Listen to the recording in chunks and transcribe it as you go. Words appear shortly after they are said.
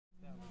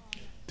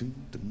Can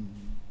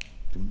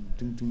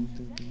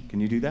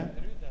you do that?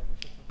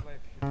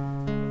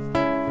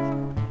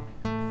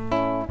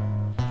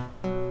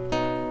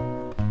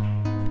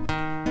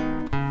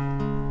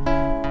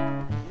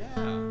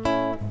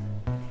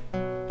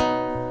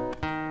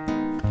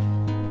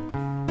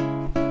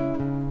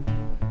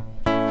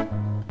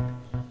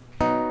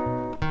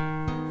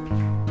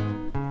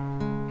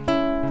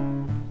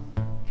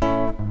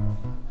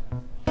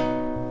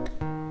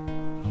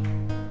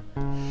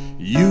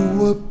 You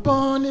were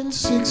born in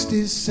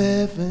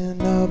 '67,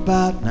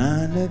 about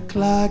 9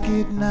 o'clock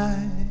at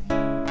night.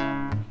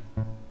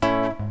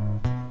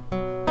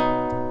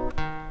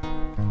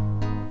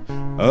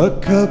 A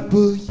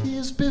couple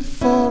years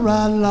before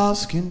I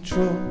lost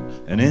control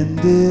and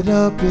ended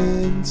up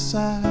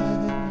inside.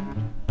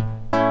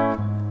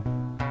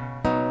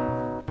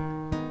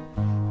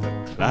 The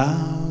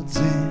clouds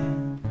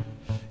in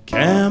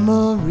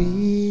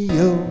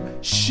Camarillo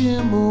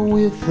shimmer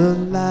with a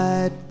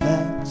light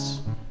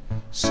that's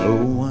so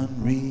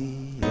unreal.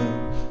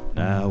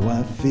 Now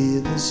I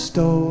fear the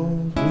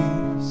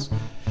stories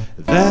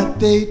that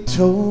they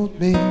told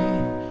me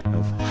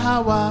of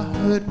how I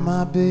hurt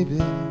my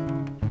baby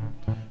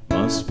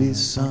must be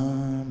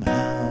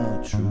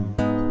somehow true.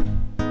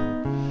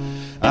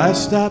 I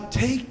stopped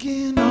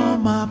taking all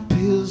my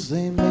pills,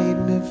 they made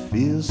me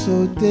feel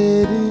so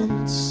dead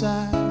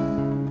inside.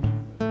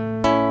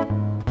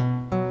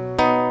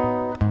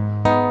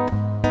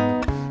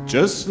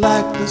 Just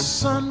like the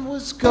sun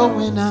was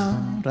going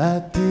out, I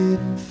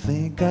didn't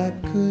think I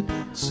could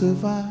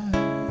survive.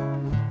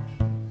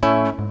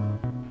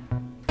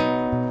 The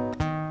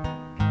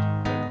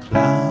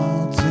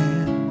clouds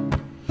in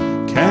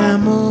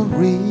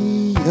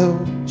Camarillo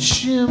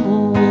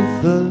shimmer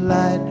with a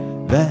light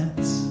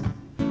that's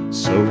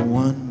so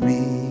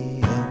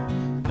unreal.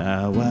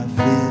 Now I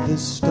fear the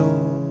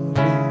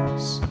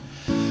stories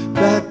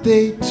that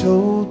they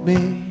told me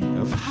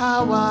of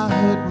how I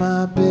hurt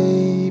my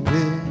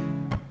baby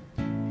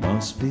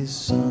must be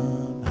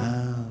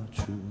somehow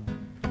true.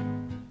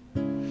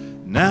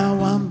 Now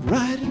I'm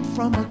riding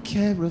from a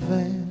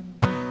caravan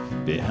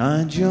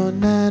behind your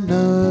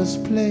nana's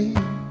place.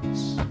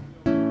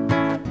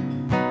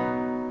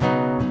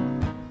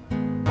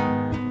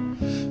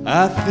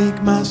 I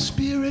think my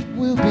spirit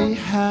will be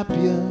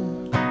happier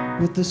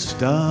with the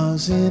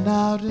stars in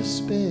outer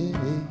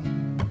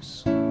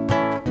space.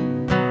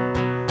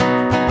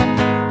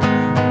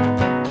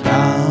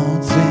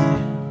 Clouds in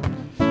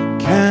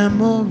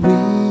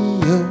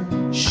Camarillo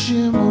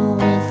shimmer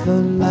with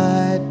a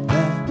light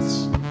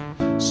that's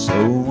so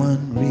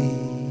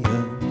unreal.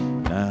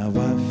 Now I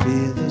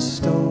fear the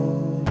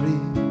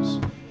stories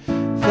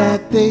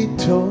that they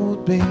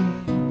told me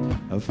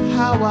of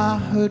how I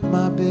hurt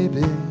my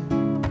baby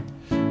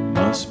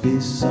must be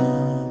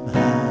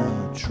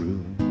somehow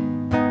true.